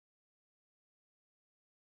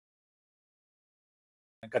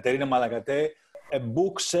Katerina Malagate, a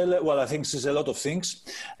bookseller. Well, I think she's a lot of things.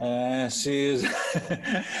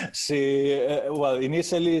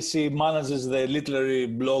 Initially she manages the literary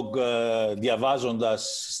blog Diavazondas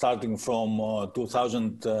starting from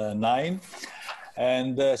 2009.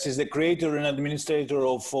 And she's the creator and administrator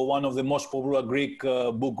of one of the most popular Greek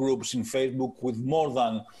book groups in Facebook with more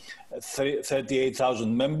than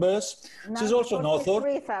 38,000 members. Now she's also an author.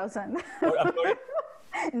 43,000.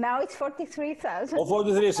 Now it's 43,000. Oh,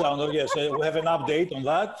 43,000, yes. We have an update on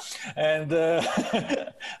that.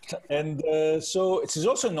 And so she's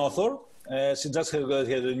also an author. She just had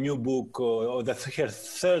a new book, her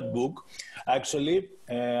third book, actually,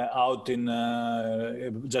 out in,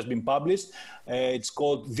 just been published. It's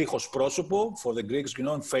called Dihos Prosopo for the Greeks,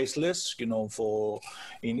 and faceless, in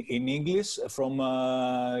English, from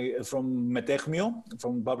Metechmio,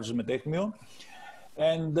 from publisher Metechmio.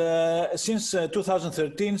 And since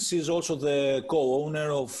 2013, she's also the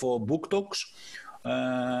co-owner of Book Talks,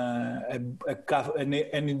 an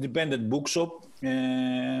independent bookshop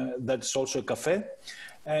that's also a cafe.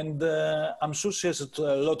 And I'm sure she has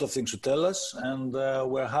a lot of things to tell us, and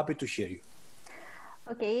we're happy to hear you.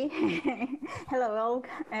 Okay. Hello all.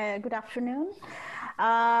 Good afternoon.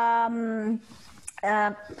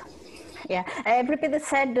 Yeah, everybody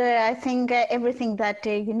said, I think, everything that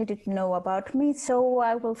you needed to know about me. So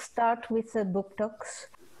I will start with Book Talks.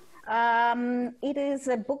 It is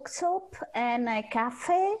a bookshop and a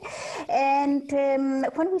cafe, and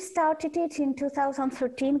when we started it in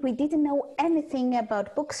 2013, we didn't know anything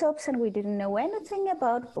about bookshops, and we didn't know anything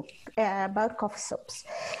about coffee shops,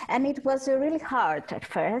 and it was really hard at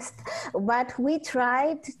first, but we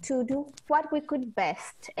tried to do what we could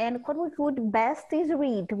best, and what we could best is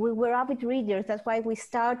read. We were avid readers, that's why we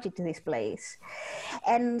started this place.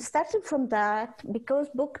 And starting from that, because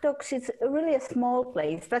Book Talks is really a small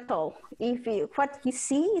place, that's all. What you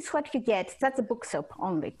see is what you get. That's a bookshop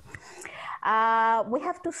only. We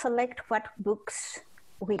have to select what books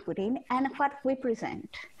we put in and what we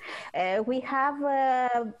present. We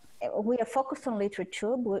are focused on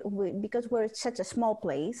literature because we're such a small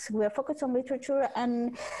place. We are focused on literature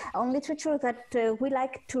and on literature that we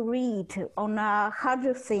like to read, on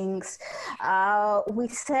harder things. We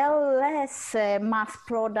sell less mass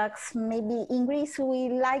products. Maybe in Greece we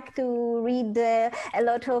like to read a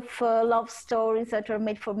lot of love stories that are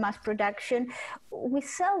made for mass production. We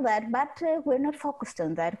sell that, but we're not focused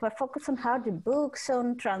on that. We're focused on harder books,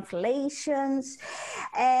 on translations,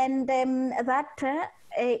 and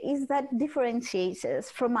that differentiates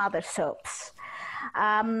us from other shops.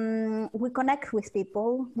 We connect with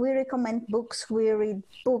people, we recommend books, we read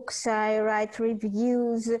books, I write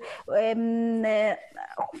reviews.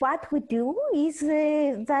 What we do is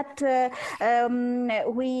that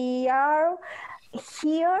we are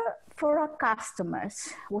here for our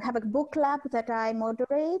customers. We have a book club that I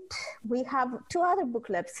moderate. We have 2 other book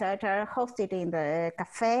clubs that are hosted in the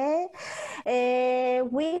cafe.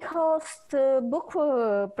 We host book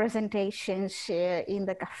presentations in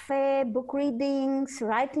the cafe, book readings,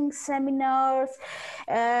 writing seminars.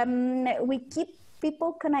 We keep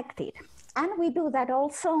people connected. And we do that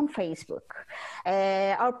also on Facebook.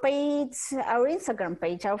 Our page, our Instagram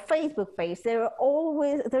page, our Facebook page, there's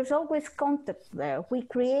always content there. We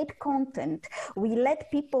create content. We let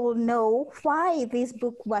people know why this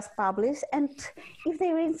book was published, and if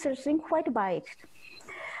they're interested, why to buy it.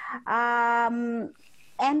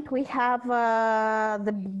 And we have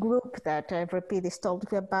the group that Evripidis told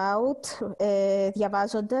you about,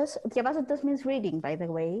 Diavazondas. Diavazondas means reading, by the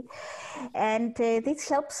way. And this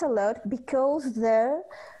helps a lot because there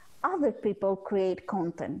other people create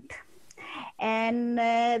content. And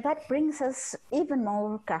that brings us even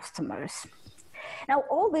more customers. Now,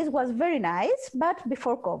 all this was very nice, but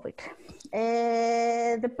before COVID.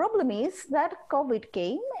 The problem is that COVID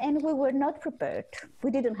came and we were not prepared. We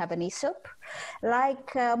didn't have an e-shop,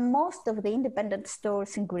 like most of the independent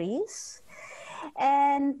stores in Greece.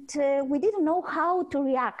 And we didn't know how to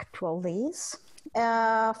react to all this.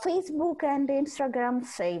 Facebook and Instagram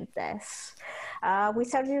saved us. We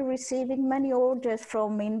started receiving many orders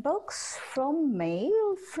from inbox, from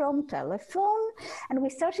mail, from telephone, and we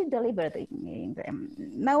started delivering them.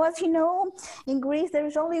 Now, as you know, in Greece, there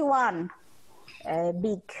is only one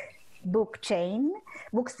big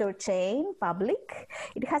bookstore chain, public.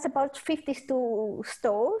 It has about 52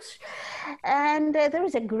 stores, and there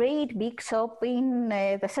is a great big shop in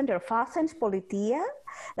the center of Athens, Politia,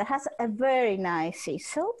 that has a very nice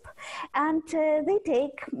shop, and they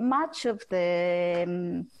take much of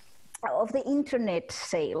the internet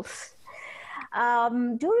sales.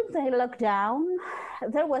 During the lockdown,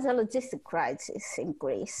 there was a logistic crisis in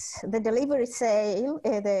Greece. The delivery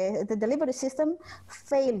the delivery system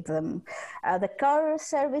failed them. The car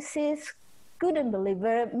services couldn't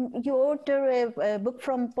deliver. You order a book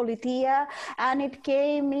from Politia, and it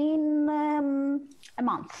came in a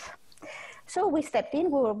month. So we stepped in.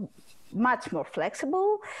 We were much more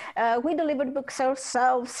flexible. We delivered books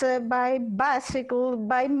ourselves by bicycle,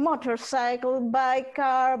 by motorcycle, by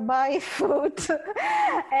car, by foot,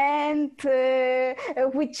 and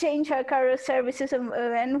we changed our car services,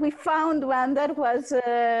 and we found one that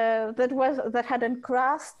hadn't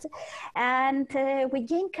crashed, and we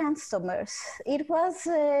gained customers. It was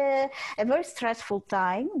a very stressful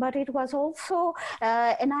time, but it was also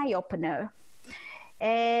an eye-opener.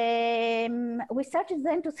 We started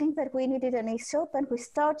then to think that we needed an ESOP, and we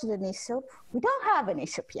started an ESOP. We don't have an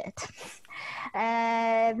ESOP yet.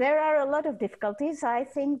 There are a lot of difficulties. I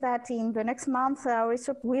think that in the next month our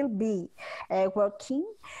ESOP will be working,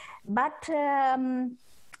 but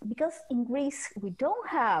because in Greece we don't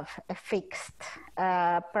have a fixed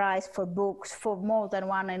price for books for more than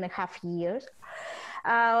 1.5 years,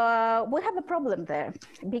 we have a problem there,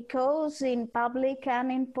 because in public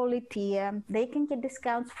and in Politia, they can get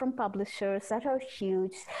discounts from publishers that are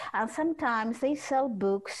huge, and sometimes they sell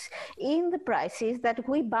books in the prices that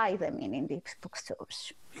we buy them in these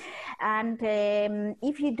bookstores. And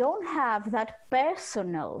if you don't have that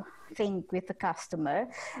personal thing with the customer,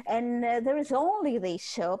 and there is only the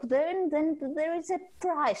shop, then there is a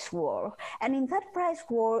price war. And in that price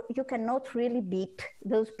war, you cannot really beat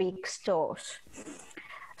those big stores.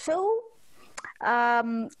 So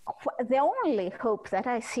the only hope that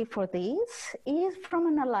I see for this is from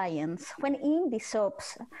an alliance. When indie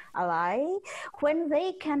shops ally, when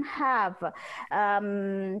they can have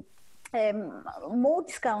more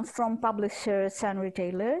discounts from publishers and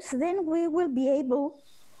retailers, then we will be able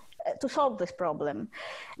to solve this problem.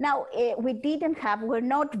 Now, we're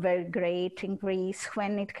not very great in Greece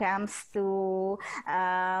when it comes to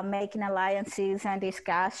making alliances and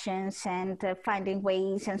discussions and finding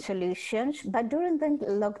ways and solutions. But during the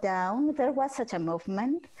lockdown, there was such a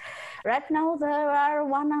movement. Right now, there are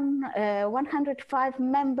 105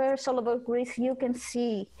 members all over Greece. You can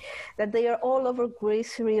see that they are all over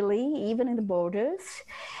Greece, really, even in the borders.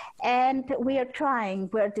 And we are trying,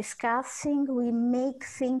 we're discussing, we make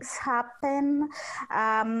things happen.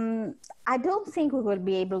 I don't think we will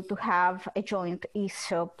be able to have a joint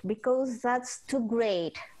ESOP because that's too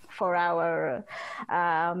great for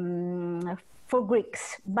for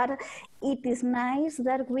Greeks. But it is nice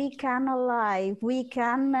that we can ally, we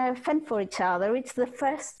can fend for each other. It's the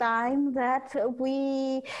first time that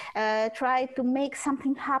we try to make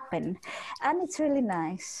something happen, and it's really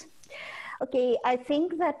nice. Okay, I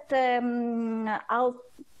think that I'll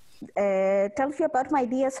tell you about my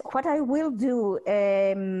ideas, what I will do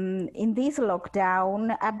in this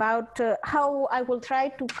lockdown, about how I will try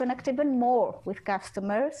to connect even more with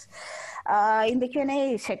customers in the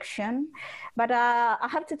Q&A section. But I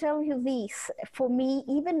have to tell you this, for me,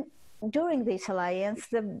 even during this alliance,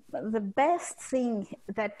 the best thing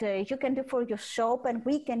that you can do for your shop and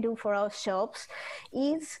we can do for our shops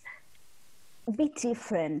is be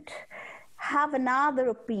different. Have another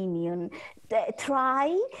opinion,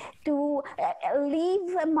 try to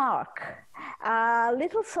leave a mark. A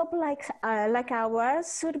little shop like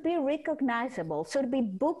ours should be recognizable, should be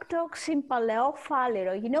book talks in Paleo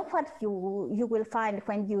Falero. You know what you will find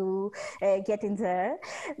when you get in there,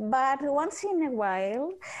 but once in a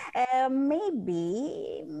while,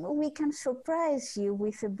 maybe we can surprise you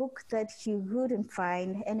with a book that you wouldn't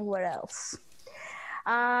find anywhere else.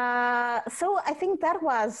 So I think that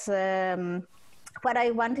was what I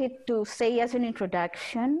wanted to say as an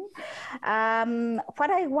introduction. What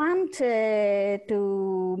I want to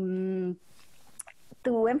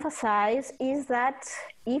emphasize is that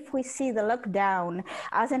if we see the lockdown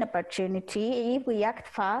as an opportunity, if we act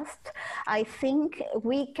fast, I think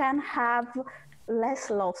we can have less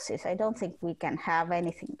losses. I don't think we can have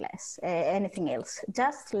anything else,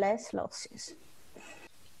 just less losses.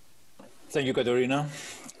 Thank you, Katerina.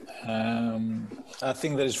 I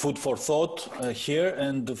think there is food for thought here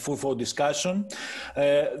and food for discussion.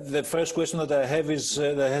 The first question that I have is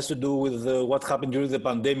that has to do with what happened during the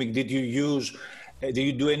pandemic. Did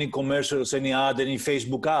you do any commercials, any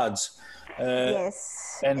Facebook ads?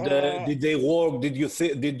 Yes. And did they work?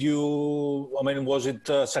 Was it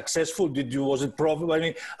successful? Was it profitable?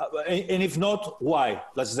 And if not, why?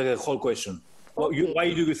 That's the whole question. Okay.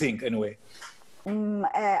 Why do you think, anyway?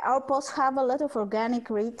 Our posts have a lot of organic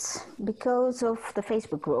reach because of the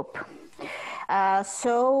Facebook group.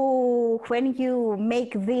 So when you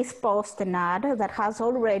make this post an ad that has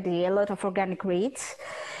already a lot of organic reads,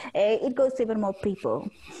 it goes to even more people.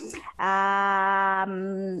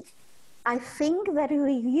 I think that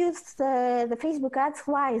we used the Facebook ads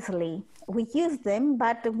wisely. We used them,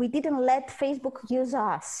 but we didn't let Facebook use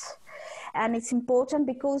us. And it's important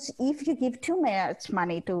because if you give too much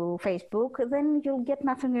money to Facebook, then you'll get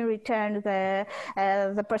nothing in return.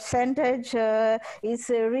 The percentage is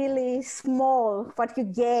really small what you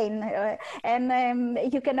gain, and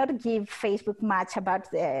you cannot give Facebook much about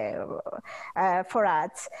for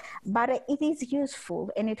ads. But it is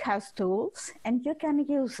useful, and it has tools, and you can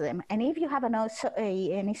use them. And if you have an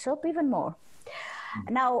e-shop, even more.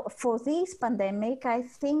 Now, for this pandemic, I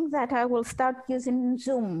think that I will start using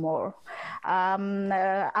Zoom more.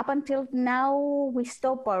 Up until now, we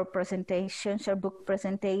stop our presentations, our book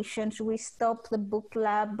presentations. We stopped the book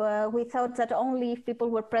lab. We thought that only if people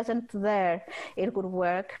were present there, it would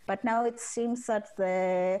work. But now it seems that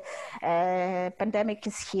the pandemic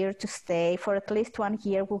is here to stay. For at least 1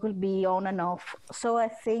 year, we will be on and off. So I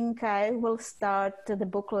think I will start the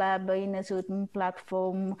book lab in a Zoom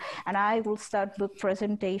platform, and I will start book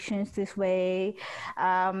presentations this way,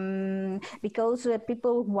 because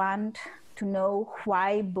people want to know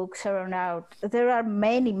why books are out. There are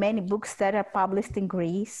many, many books that are published in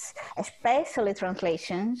Greece, especially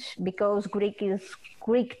translations, because Greek is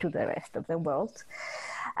Greek to the rest of the world.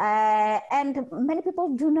 And many people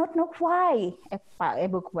do not know why a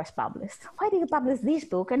book was published. Why did you publish this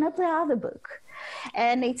book and not the other book?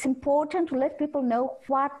 And it's important to let people know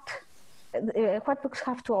what books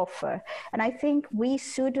have to offer. And I think we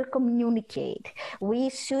should communicate. We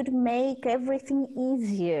should make everything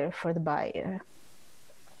easier for the buyer.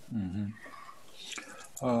 Mm-hmm.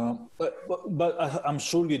 But I'm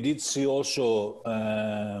sure you did see also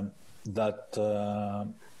that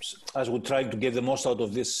as we're trying to get the most out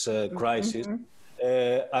of this crisis,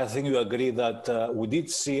 I think you agree that we did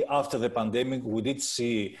see after the pandemic, we did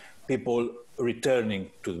see people returning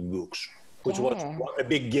to the books, which was a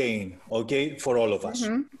big gain, okay, for all of us.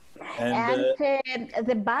 And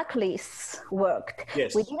the backlists worked.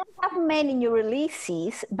 Yes. We didn't have many new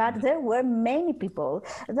releases, but there were many people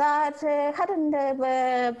that hadn't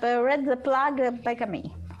read the plug by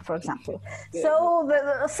me, for example. So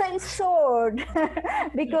the same sword,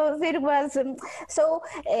 because it was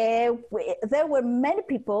there were many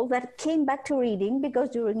people that came back to reading because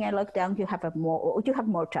during a lockdown you have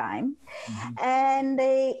more time, and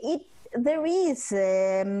there is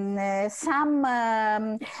there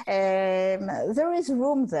is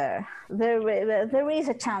room there. There is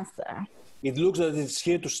a chance there. It looks that it's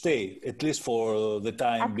here to stay, at least for the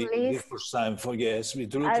time being.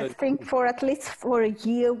 I think for at least for a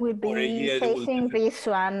year we'll be facing this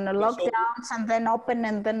one, lockdowns and then open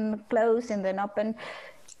and then close and then open.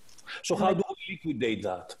 So how do we liquidate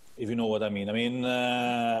that, if you know what I mean? I mean,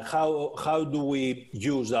 how do we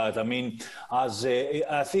use that? I mean, I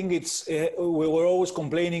think it's, we were always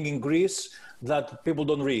complaining in Greece that people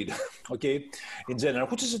don't read, okay, in general,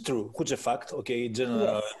 which is true, which is a fact, okay, in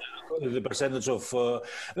general. Yes. The percentage of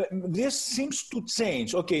this seems to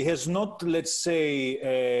change. Okay, it has not, let's say,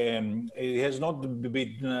 it has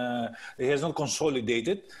not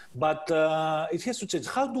consolidated, but it has to change.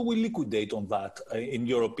 How do we liquidate on that, in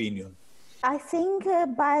your opinion? I think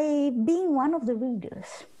by being one of the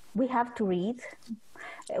readers. We have to read.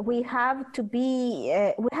 We have to be.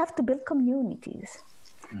 We have to build communities.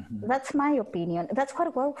 That's my opinion. That's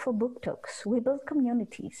what works for book talks. We build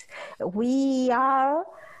communities. We are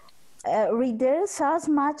readers as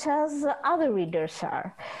much as other readers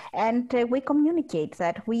are, and we communicate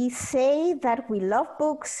that. We say that we love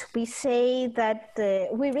books. We say that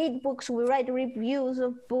we read books. We write reviews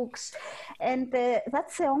of books, and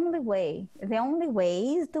that's the only way. The only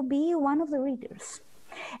way is to be one of the readers.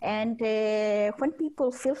 And when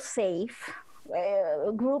people feel safe,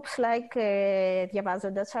 groups like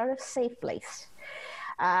Διαβάζοντας are a safe place.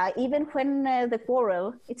 Even when they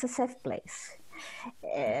quarrel, it's a safe place.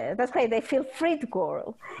 That's why they feel free to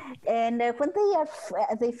quarrel. And when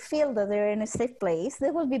they feel that they're in a safe place, they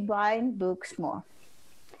will be buying books more.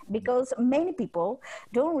 Because many people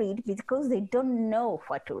don't read because they don't know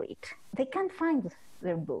what to read. They can't find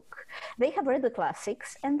their book. They have read the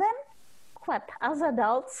classics, and then what? As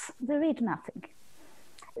adults, they read nothing.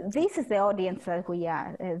 This is the audience that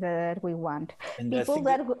we want. And people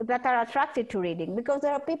that are attracted to reading, because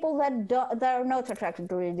there are people that are not attracted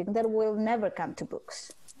to reading, that will never come to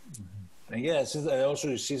books. Yes, I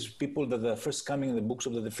also see people that are first coming in the books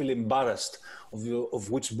that they feel embarrassed of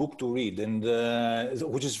which book to read, and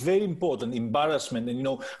which is very important. Embarrassment, and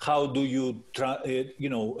how do you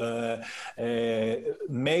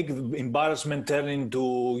make embarrassment turn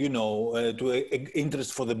into to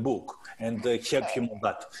interest for the book and help him on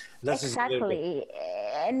that. That's exactly.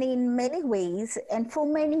 And in many ways, and for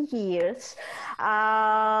many years,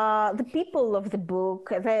 the people of the book,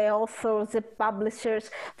 the authors, the publishers,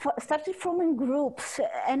 started forming groups,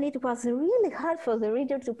 and it was really hard for the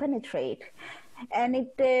reader to penetrate. And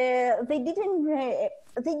they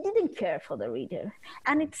didn't care for the reader,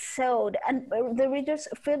 and it showed. And the readers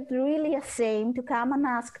felt really ashamed to come and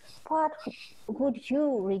ask, "What would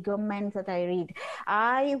you recommend that I read?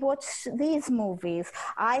 I watch these movies.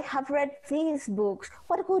 I have read these books.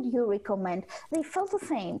 What would you recommend?" They felt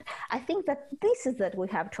ashamed. I think that this is that we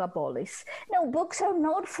have to abolish. No, books are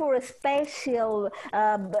not for a special,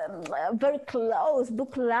 very close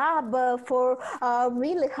book club for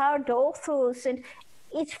really hard authors, and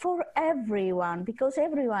it's for everyone, because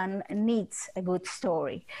everyone needs a good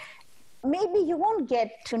story. Maybe you won't get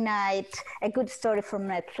tonight a good story from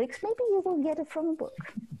Netflix. Maybe you will get it from a book.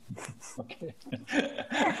 Okay.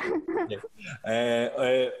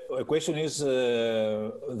 A question is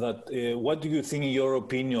that what do you think, in your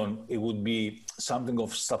opinion, it would be something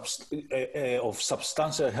of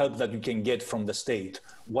substantial help that you can get from the state?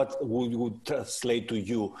 What would translate to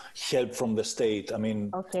you help from the state? I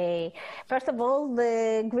mean, okay. First of all,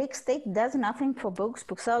 the Greek state does nothing for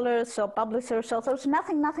booksellers or publishers, authors,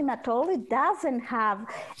 nothing at all. It doesn't have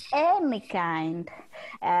any kind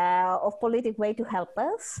of political way to help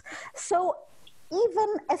us. So even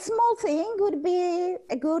a small thing would be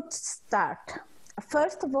a good start.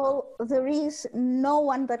 First of all, there is no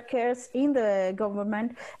one that cares in the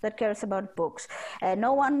government that cares about books.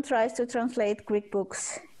 No one tries to translate Greek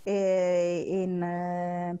books in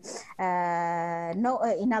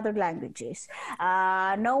other languages.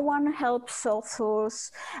 No one helps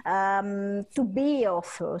authors to be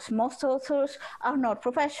authors. Most authors are not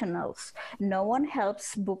professionals. No one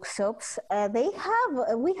helps bookshops. We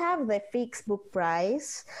have the fixed book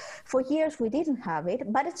price. For years we didn't have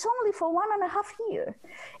it, but it's only for 1.5 years.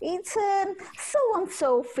 It's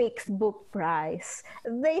so-and-so fixed book price.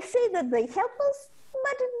 They say that they help us,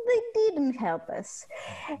 but they didn't help us.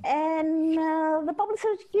 And the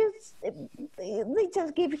publishers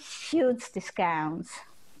just give huge discounts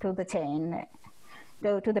to the chain,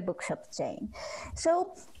 to the bookshop chain.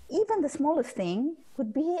 So even the smallest thing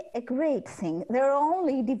would be a great thing. There are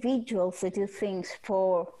only individuals that do things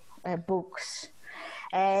for books.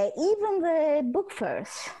 Even the book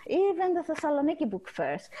fairs, even the Thessaloniki book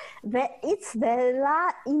fairs,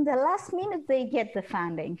 in the last minute they get the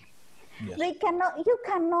funding. Yes. You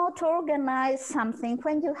cannot organize something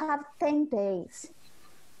when you have 10 days.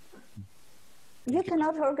 You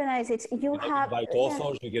cannot organize it. You have invite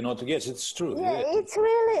authors. You cannot. Yes, it's true. Yeah, it's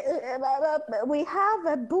really. We have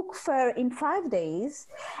a book fair in 5 days,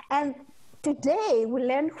 and today we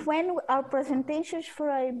learned when our presentations for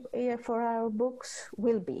our books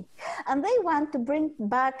will be, and they want to bring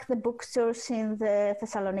back the bookstores in the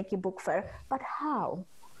Thessaloniki book fair. But how?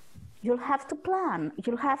 You'll have to plan.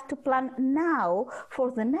 You'll have to plan now for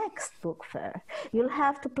the next book fair. You'll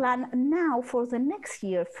have to plan now for the next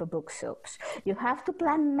year for bookshops. You have to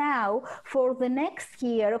plan now for the next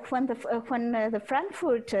year when the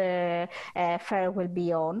Frankfurt fair will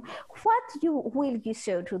be on. What will you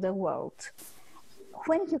show to the world?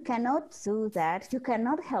 When you cannot do that, you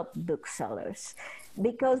cannot help booksellers,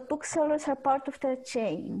 because booksellers are part of their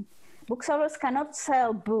chain. Booksellers cannot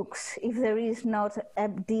sell books if there is not a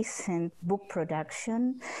decent book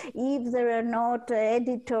production, if there are not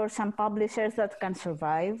editors and publishers that can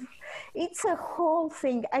survive. It's a whole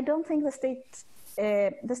thing. I don't think the state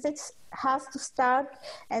has to start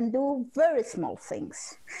and do very small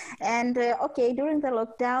things. And okay, during the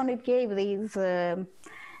lockdown, it gave these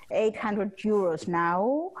 800 euros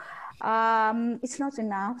now. It's not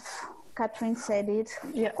enough. Catherine said it.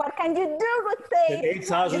 Yeah. What can you do with it?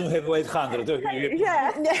 8,000 have 800.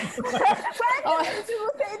 Yeah. What can you do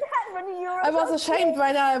with 800 euros? I was ashamed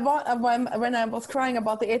when I was crying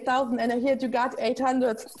about the 8,000, and I heard you got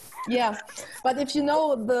 800. Yeah, but if you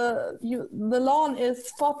know the loan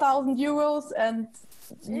is 4,000 euros, and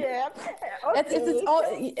yeah, okay.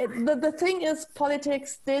 The thing is,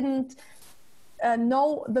 politics didn't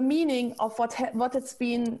know the meaning of what it's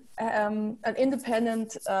been an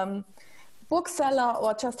independent bookseller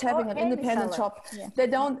or just having an independent shop. Yeah. They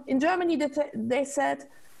don't. In Germany, they said,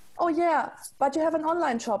 oh yeah, but you have an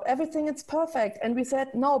online shop, everything is perfect. And we said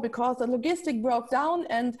no, because the logistic broke down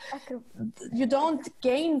and you don't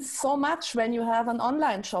gain so much when you have an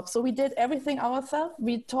online shop. So we did everything ourselves.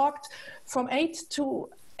 We talked from 8 to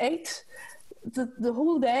 8 the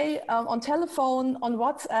whole day on telephone, on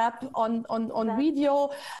WhatsApp, on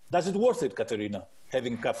video. Does it worth it, Katerina,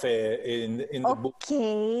 having cafe in the book?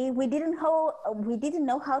 Okay, we didn't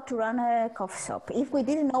know how to run a coffee shop. If we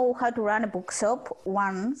didn't know how to run a book shop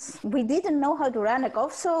once, we didn't know how to run a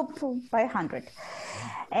coffee shop by 100.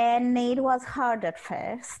 And it was hard at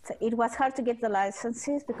first. It was hard to get the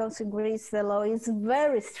licenses because in Greece the law is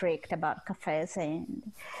very strict about cafes,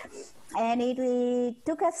 and it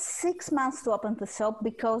took us 6 months to open the shop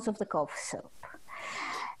because of the coffee shop.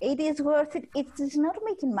 It is worth it. It is not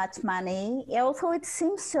making much money, although it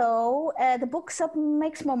seems so. The bookshop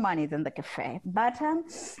makes more money than the cafe, but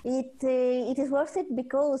it is worth it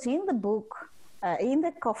because in the in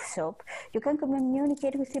the coffee shop, you can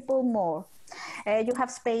communicate with people more. You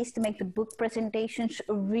have space to make the book presentations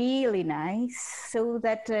really nice, so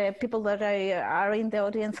that people that are in the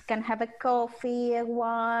audience can have a coffee, a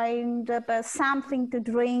wine, something to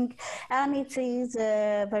drink, and it is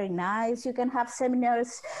very nice. You can have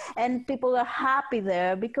seminars, and people are happy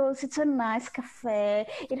there because it's a nice cafe.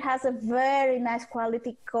 It has a very nice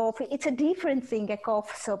quality coffee. It's a different thing, a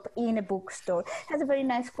coffee shop in a bookstore. It has a very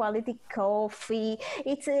nice quality coffee.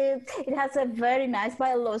 It has a very nice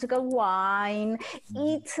biological wine.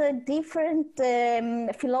 It's a different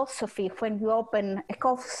philosophy when you open a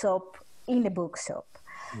coffee shop in a bookshop.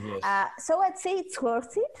 Yes. So I'd say it's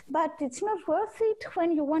worth it, but it's not worth it when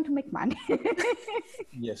you want to make money.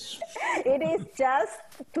 Yes. It is just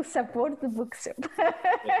to support the bookshop.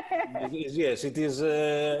 Yes, it is.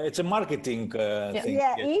 It's a marketing thing.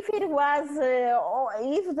 Yeah, yes. if it was,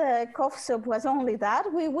 if the coffee shop was only that,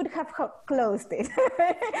 we would have closed it.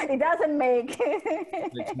 It doesn't make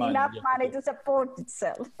enough money to support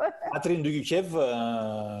itself. Catherine, do you have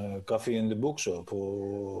coffee in the bookshop?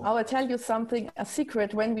 Or... I will tell you something, a secret.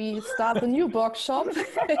 When we start the new bookshop,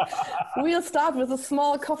 we'll start with a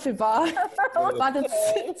small coffee bar, but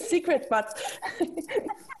it's secret. But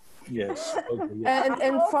yes, okay, yes.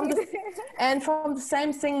 And from the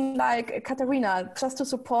same thing like Katerina, just to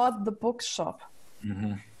support the bookshop.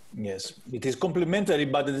 Mm-hmm. Yes, it is complementary,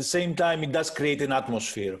 but at the same time, it does create an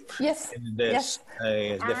atmosphere. Yes, yes,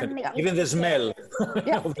 definitely. Even the smell.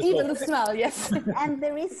 Yeah, even the smell, yes. And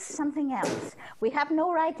there is something else. We have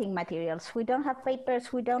no writing materials. We don't have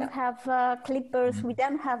papers. We don't have clippers. Mm-hmm. We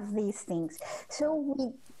don't have these things. So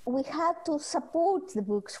we had to support the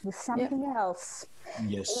books with something else.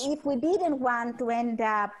 Yes. If we didn't want to end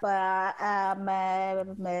up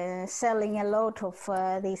selling a lot of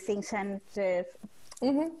these things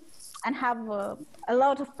and have a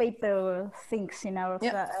lot of paper things in our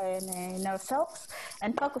in our shops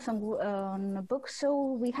and focus on books, so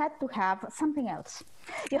we had to have something else.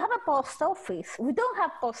 You have a post office. We don't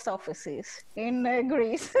have post offices in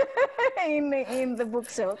Greece in the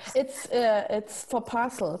bookshops. It's for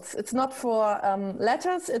parcels. It's not for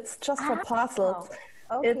letters. It's just for parcels.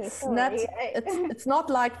 Okay, it's not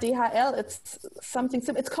like DHL. It's something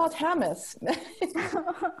simple. It's called Hermes,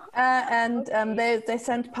 and they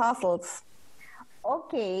send parcels.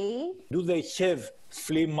 Okay. Do they have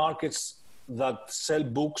flea markets that sell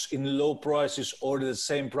books in low prices or the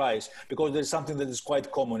same price? Because there's something that is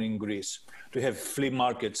quite common in Greece to have flea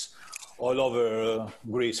markets all over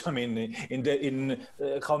Greece. I mean, in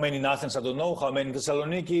how many in Athens, I don't know. How many in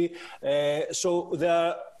Thessaloniki? So there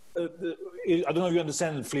are. I don't know if you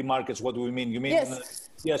understand flea markets, what we mean. You mean? Yes.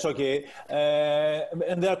 Yes, okay.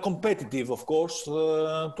 And they are competitive, of course,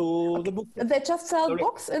 to the book. They just sell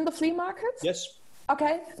books in the flea markets? Yes.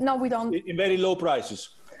 Okay. No, we don't. In very low prices.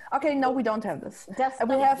 Okay, no, we don't have this.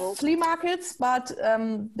 We have flea markets, but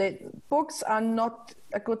the books are not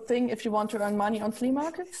a good thing if you want to earn money on flea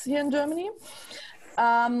markets here in Germany.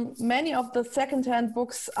 Many of the second-hand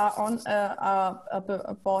books are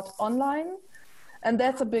bought online. And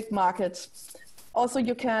that's a big market. Also,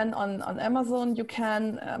 you can on Amazon. You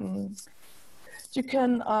can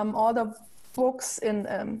order books in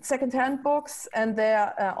secondhand books, and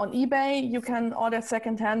they're on eBay. You can order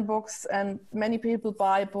secondhand books, and many people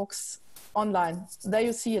buy books online. There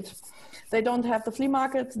you see it. They don't have the flea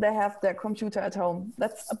market. They have their computer at home.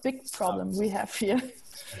 That's a big problem we have here.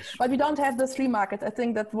 But we don't have this flea market. I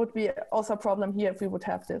think that would be also a problem here if we would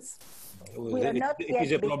have this. It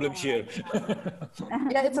is a problem here.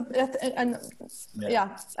 Yeah,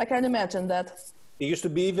 I can imagine that. It used to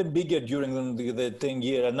be even bigger during the 10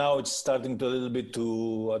 year, and now it's starting to a little bit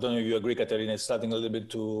to, I don't know if you agree, Katerina, it's starting a little bit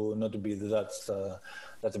to not to be that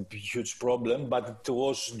that's a huge problem. But it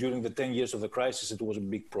was during the 10 years of the crisis, it was a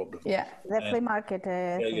big problem. Yeah, the flea market.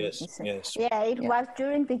 Yes. Yeah, it was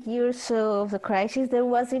during the years of the crisis. There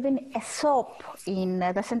was even a shop in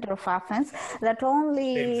the center of Athens that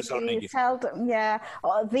only sold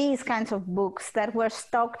these kinds of books that were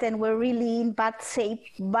stocked and were really in bad shape,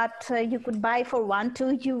 but you could buy for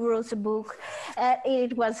 €1-2 a book.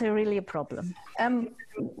 It was really a problem.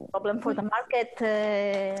 Problem for the market.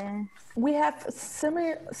 We have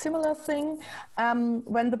similar thing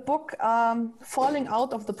when the book falling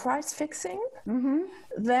out of the price fixing,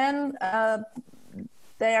 then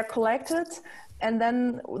they are collected and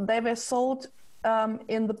then they were sold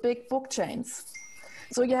in the big book chains.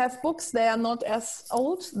 So you have books, they are not as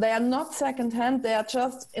old, they are not secondhand, they are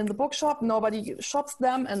just in the bookshop, nobody shops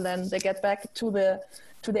them, and then they get back to the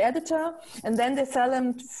editor, and then they sell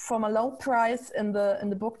them from a low price in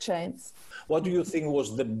the book chains. What do you think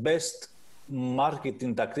was the best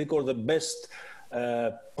marketing tactic or the best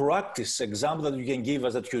practice example that you can give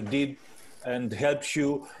us that you did and helped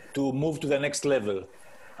you to move to the next level,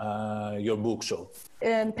 your bookshop?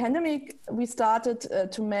 In pandemic, we started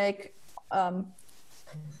to make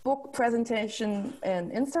book presentation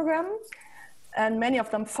in Instagram, and many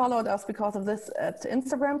of them followed us because of this at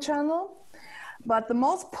Instagram channel. But the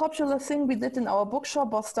most popular thing we did in our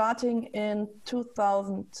bookshop was starting in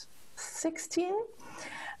 2016,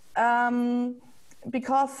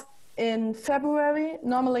 because in February,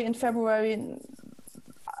 normally in February,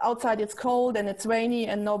 outside it's cold and it's rainy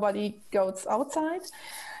and nobody goes outside.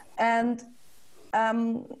 And I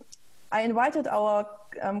invited our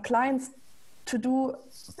clients to do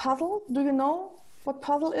puzzle. Do you know what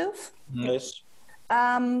puzzle is? Yes.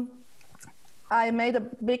 I made a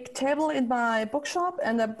big table in my bookshop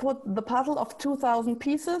and I put the puzzle of 2,000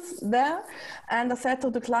 pieces there. And I said to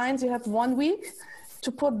the clients, you have 1 week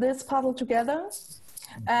to put this puzzle together.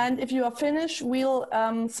 And if you are finished, we'll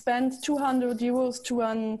spend €200 to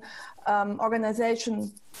an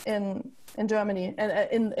organization in Germany,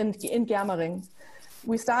 in Germering.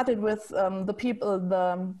 We started with the people,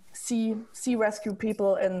 the sea rescue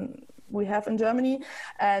people we have in Germany,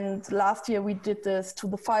 and last year we did this to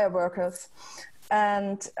the fire workers.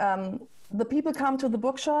 And the people come to the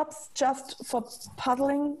bookshops just for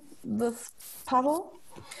puzzling this puzzle.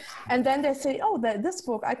 And then they say, oh, this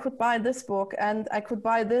book, I could buy this book and I could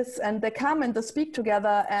buy this. And they come and they speak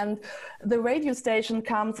together, and the radio station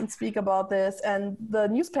comes and speak about this, and the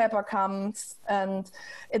newspaper comes. And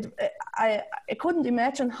I couldn't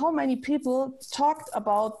imagine how many people talked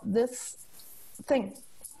about this thing.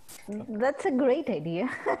 That's a great idea.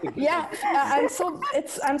 Yeah,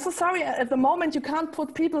 I'm so sorry. At the moment, you can't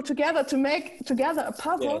put people together to make together a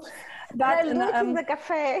puzzle. Yes. But in the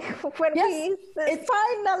cafe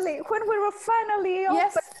when we were finally open.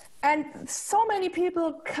 Yes, and so many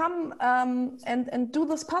people come and do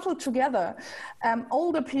this puzzle together.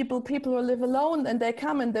 Older people who live alone, and they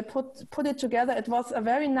come and they put it together. It was a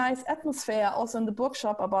very nice atmosphere also in the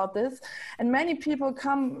bookshop about this, and many people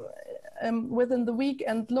come within the week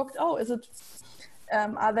and looked, are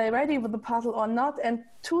they ready with the puzzle or not? And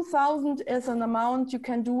 2,000 is an amount you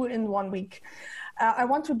can do in 1 week. I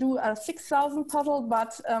want to do a 6,000 puzzle,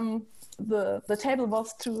 but the table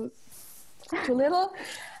was too little,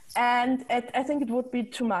 and I think it would be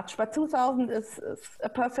too much. But 2,000 is a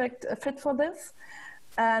perfect fit for this,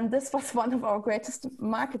 and this was one of our greatest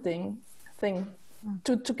marketing thing.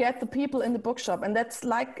 To get the people in the bookshop. And that's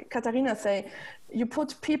like Katharina say, you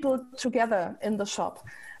put people together in the shop.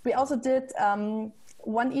 We also did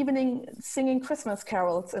one evening singing Christmas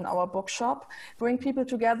carols in our bookshop, bring people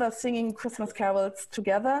together singing Christmas carols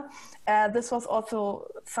together. This was also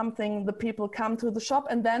something the people come to the shop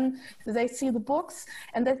and then they see the books.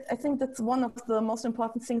 And I think that's one of the most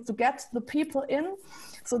important things, to get the people in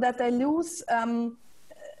so that they lose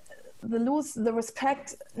the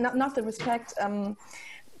respect, not the respect.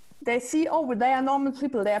 They see, they are normal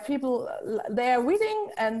people. They are people, they are reading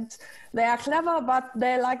and they are clever, but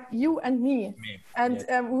they're like you and me. And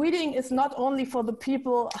reading is not only for the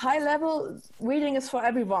people high level, reading is for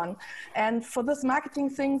everyone. And for this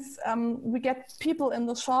marketing things, we get people in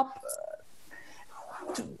the shop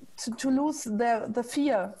to lose the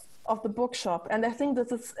fear of the bookshop. And I think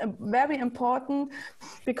this is very important,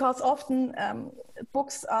 because often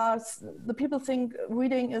the people think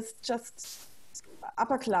reading is just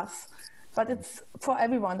upper class, but it's for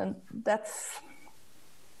everyone, and that's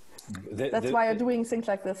why I'm doing things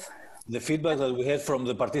like this. The feedback that we had from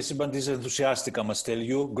the participant is enthusiastic, I must tell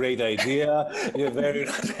you. Great idea, a very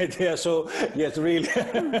good idea. So, yes, really.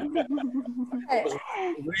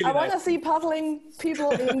 I want to see puzzling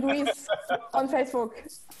people in Greece on Facebook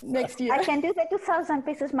next year. I can do the 2,000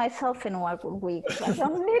 pieces myself in 1 week. I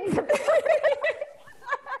don't need the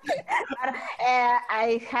But,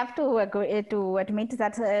 I have to agree to admit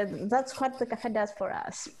that that's what the cafe does for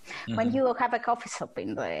us. When you have a coffee shop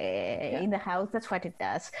in the house, that's what it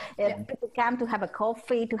does. People come to have a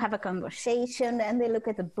coffee, to have a conversation, and they look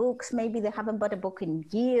at the books. Maybe they haven't bought a book in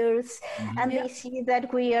years, and they see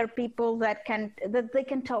that we are people that they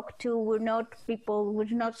can talk to. We're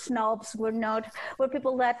not snobs. We're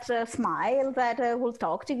people that smile, that will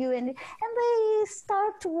talk to you, and they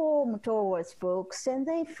start to warm towards books, and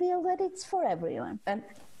they feel that it's for everyone. And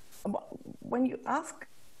when you ask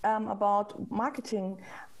about marketing,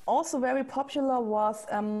 also very popular was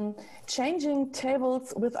changing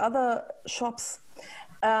tables with other shops.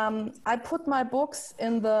 I put my books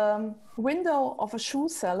in the window of a shoe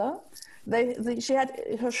seller. She had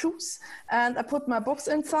her shoes, and I put my books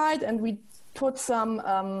inside, and we put some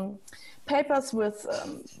papers with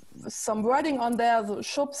some wording on there, the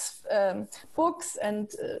shop's books,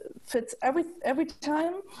 and fits every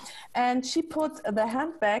time. And she put the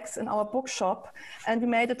handbags in our bookshop, and we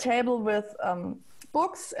made a table with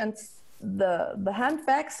books and the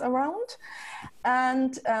handbags around.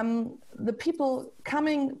 And the people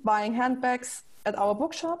buying handbags at our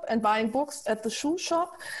bookshop and buying books at the shoe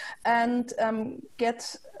shop, and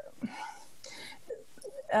get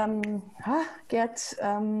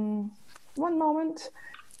one moment.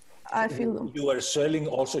 I feel you were selling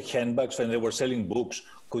also handbags and they were selling books.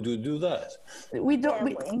 Could you do that? We don't.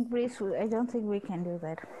 In Greece, I don't think we can do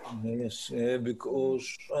that. Yes, because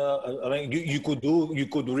I mean, you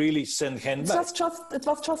could really send handbags. It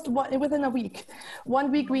was just within a week. 1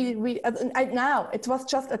 week now it was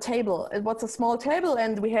just a table. It was a small table,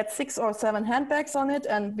 and we had 6 or 7 handbags on it,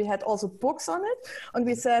 and we had also books on it. And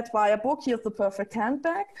we said, buy a book, here's the perfect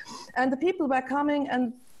handbag. And the people were coming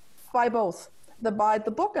and buy both. They buy the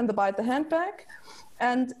book and they buy the handbag.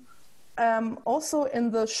 And also in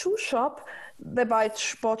the shoe shop, they bought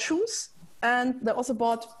shoes, and they also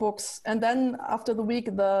bought books. And then after the week,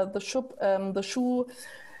 the shoe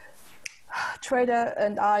trader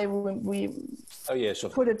and I, we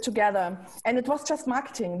put it together. And it was just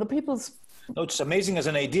marketing. The people's. No, it's amazing as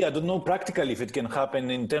an idea. I don't know practically if it can happen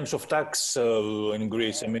in terms of tax in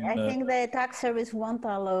Greece. I mean, I think the tax service won't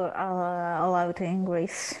allow it in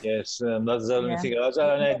Greece. Yes, that's the only thing. That's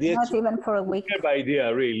an idea. Not even for a week. It's a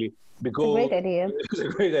idea, really. Because it's a great idea. It's a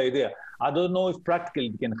great idea. I don't know if practically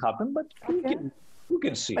it can happen, but you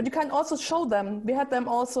can see. But you can also show them. We had them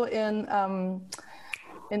also in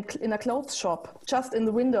a clothes shop, just in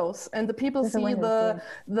the windows, and the people see the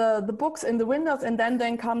books in the windows, and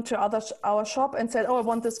then come to our shop and said, "Oh, I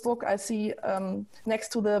want this book I see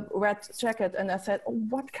next to the red jacket." And I said, "Oh,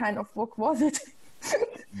 what kind of book was it?"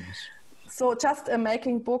 Yes. So just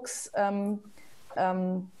making books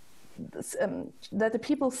that the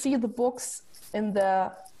people see the books in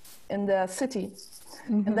their city,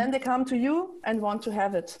 and then they come to you and want to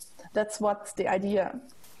have it. That's what's the idea.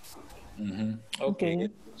 Okay.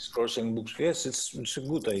 Crossing books. Yes, it's a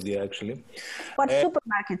good idea actually. What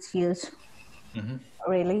supermarkets use,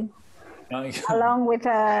 really, along with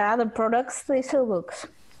other products, they sell books.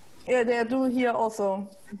 Yeah, they do here also.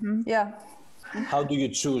 Yeah. How do you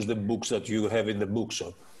choose the books that you have in the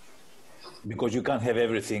bookshop? Because you can't have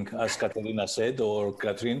everything, as Katerina said, or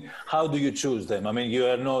Katrin. How do you choose them? I mean, you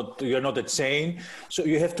are not a chain, so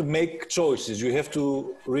you have to make choices. You have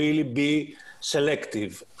to really be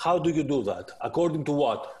selective. How do you do that? According to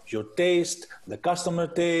what? Your taste, the customer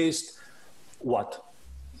taste, what?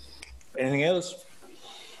 Anything else?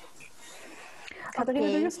 Katerina,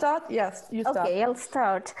 do you start? Yes, you start. Okay, I'll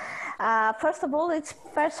start. First of all, it's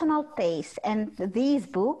personal taste, and these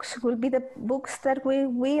books will be the books that we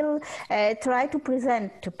will try to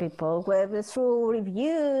present to people, whether through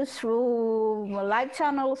reviews, through live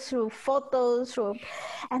channels, through photos,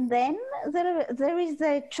 and then there is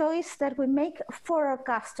the choice that we make for our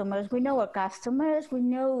customers. We know our customers. We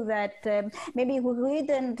know that maybe we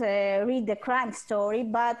didn't read the crime story,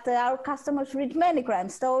 but our customers read many crime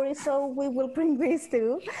stories, so we will bring these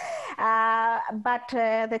too. But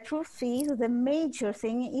the truth is, the major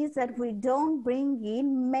thing is that we don't bring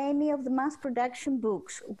in many of the mass production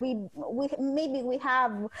books. Maybe we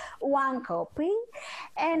have one copy,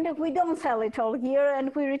 and we don't sell it all here, and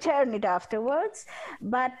we return it afterwards.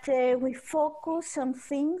 But we focus on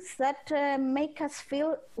things that make us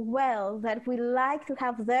feel well, that we like to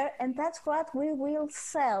have there, and that's what we will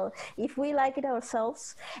sell if we like it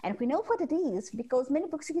ourselves, and we know what it is, because many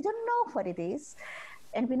books you don't know what it is,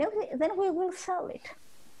 and we know, then we will sell it.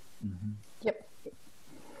 Mm-hmm. Yep,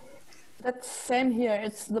 that's same here.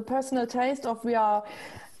 It's the personal taste of, we are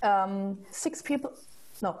 8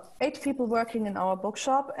 people working in our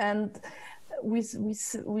bookshop, and we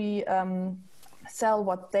sell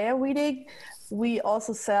what they're reading. We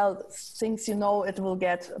also sell things, you know, it will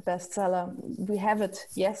get a bestseller. We have it,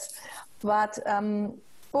 yes. But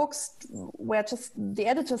books where just the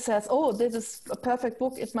editor says, oh, this is a perfect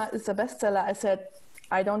book, it's a bestseller. I said,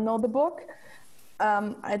 I don't know the book.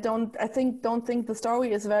 I don't think the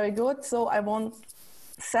story is very good, so I won't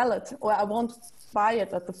sell it, or I won't buy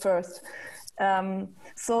it at the first.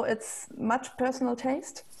 So it's much personal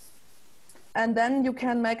taste. And then you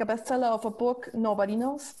can make a bestseller of a book nobody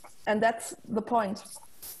knows. And that's the point.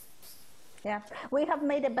 Yeah, we have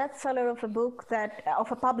made a bestseller of a book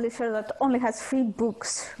of a publisher that only has 3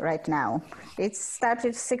 books right now. It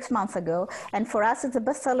started 6 months ago, and for us it's a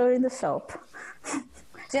bestseller in the shop.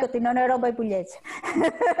 Yeah. Σκοτεινό by Pugliese.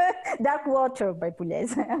 Dark Water by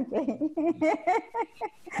Pugliese.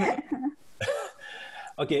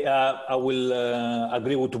 Okay, I will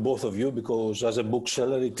agree with both of you, because as a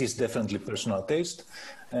bookseller, it is definitely personal taste,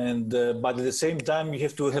 and but at the same time, you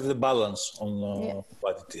have to have the balance on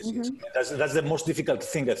what it is. Mm-hmm. That's the most difficult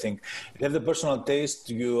thing, I think. You have the personal taste.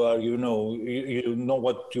 You know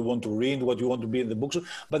what you want to read, what you want to be in the books,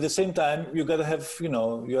 but at the same time, you gotta have,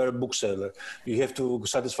 you are a bookseller. You have to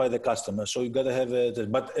satisfy the customer, so you gotta have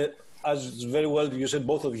but. As very well you said,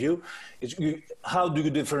 both of you, how do you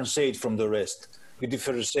differentiate from the rest? You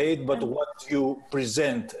differentiate, but what you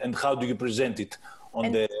present and how do you present it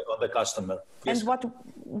on the customer? Yes. And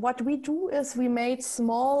what we do is we made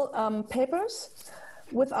small papers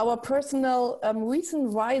with our personal reason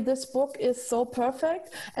why this book is so perfect.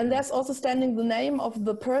 And there's also standing the name of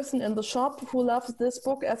the person in the shop who loves this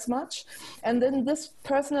book as much. And then this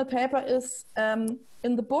personal paper is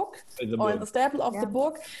in the book, or in the staple of the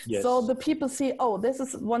book. Yes. So the people see, oh, this is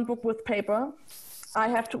one book with paper. I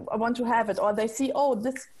want to have it. Or they see, oh,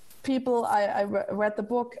 this people, I read the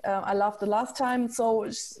book, I loved the last time. So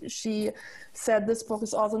she said this book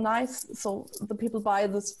is also nice. So the people buy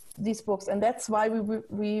these books. And that's why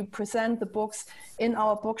we present the books in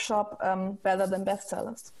our bookshop better than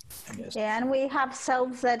bestsellers. Yes. Yeah, and we have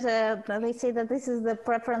shelves that they say that this is the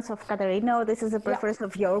preference of Katerina, or this is the preference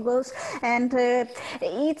of Yorgos, and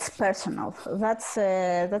it's personal. That's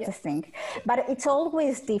the thing. But it's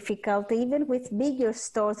always difficult, even with bigger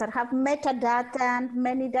stores that have metadata and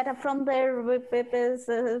many data from their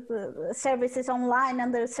services online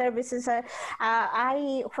and their services.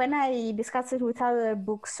 When I discuss it with other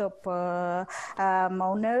bookshop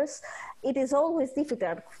owners, it is always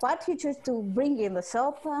difficult what you choose to bring in the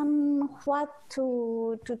shop and what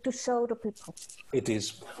to show to people. It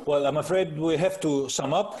is. Well, I'm afraid we have to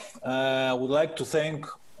sum up. I would like to thank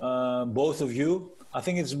both of you. I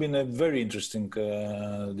think it's been a very interesting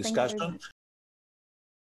discussion.